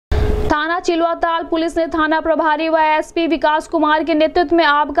थाना चिलवाताल पुलिस ने थाना प्रभारी व एसपी विकास कुमार के नेतृत्व में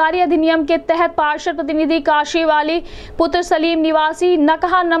आबकारी अधिनियम के तहत पार्षद प्रतिनिधि काशी वाली पुत्र सलीम निवासी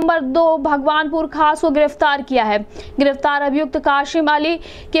नकहा नंबर 2 भगवानपुर खास को गिरफ्तार किया है। गिरफ्तार अभियुक्त काशी वाली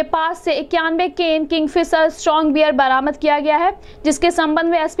के पास से 91 केन किंगफिशर स्ट्रॉन्ग बियर बरामद किया गया है, जिसके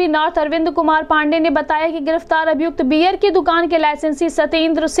संबंध में एसपी नॉर्थ अरविंद कुमार पांडे ने बताया कि गिरफ्तार अभियुक्त बियर की दुकान के लाइसेंसी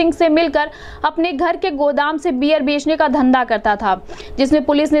सत्येंद्र सिंह से मिलकर अपने घर के गोदाम से बियर बेचने का धंधा करता था, जिसमें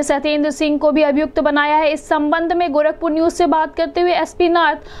पुलिस ने सत्येंद्र सिंह को भी अभियुक्त बनाया है। इस संबंध में गोरखपुर न्यूज से बात करते हुए एसपी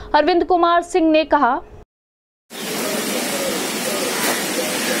नॉर्थ अरविंद कुमार सिंह ने कहा,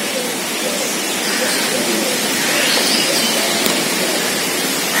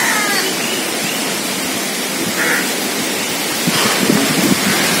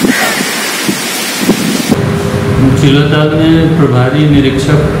 चिलवाताल में प्रभारी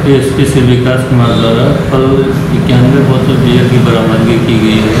निरीक्षक एसपी श्री विकास कुमार द्वारा कल 91 बोतल बियर की बरामदगी की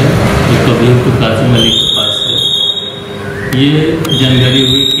गई है एक अभियुक्त काशी मलिक के पास से। ये जानकारी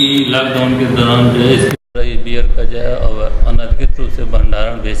हुई कि लॉकडाउन के दौरान जो है इसके द्वारा ये बियर का जो है अनधिकृत रूप से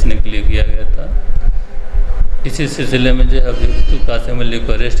भंडारण बेचने के लिए किया गया था। इसी सिलसिले में जो है अभियुक्त काशी मलिक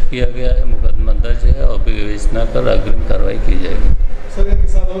को अरेस्ट किया गया है, मुकदमा दर्ज है और विवेचना कर अग्रिम कार्रवाई की जाएगी। सर, इनके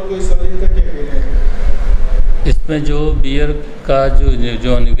साथ और कोई संदिग्ध क्या है? इसमें जो बियर का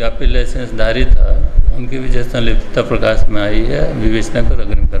जो अनिज्ञापित लाइसेंस धारी था उनकी भी जो संलिप्तता प्रकाश में आई है, विवेचना कर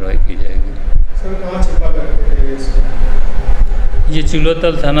अग्रिम कार्रवाई की जाएगी। सर, कहाँ छिपा करके थे इसको? ये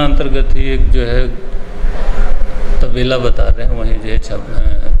चिलवाताल थाना अंतर्गत ही एक जो है तबेला बता रहे हैं, वहीं जो है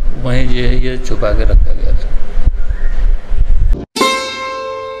वहीं जो है ये छुपा के रखा गया था।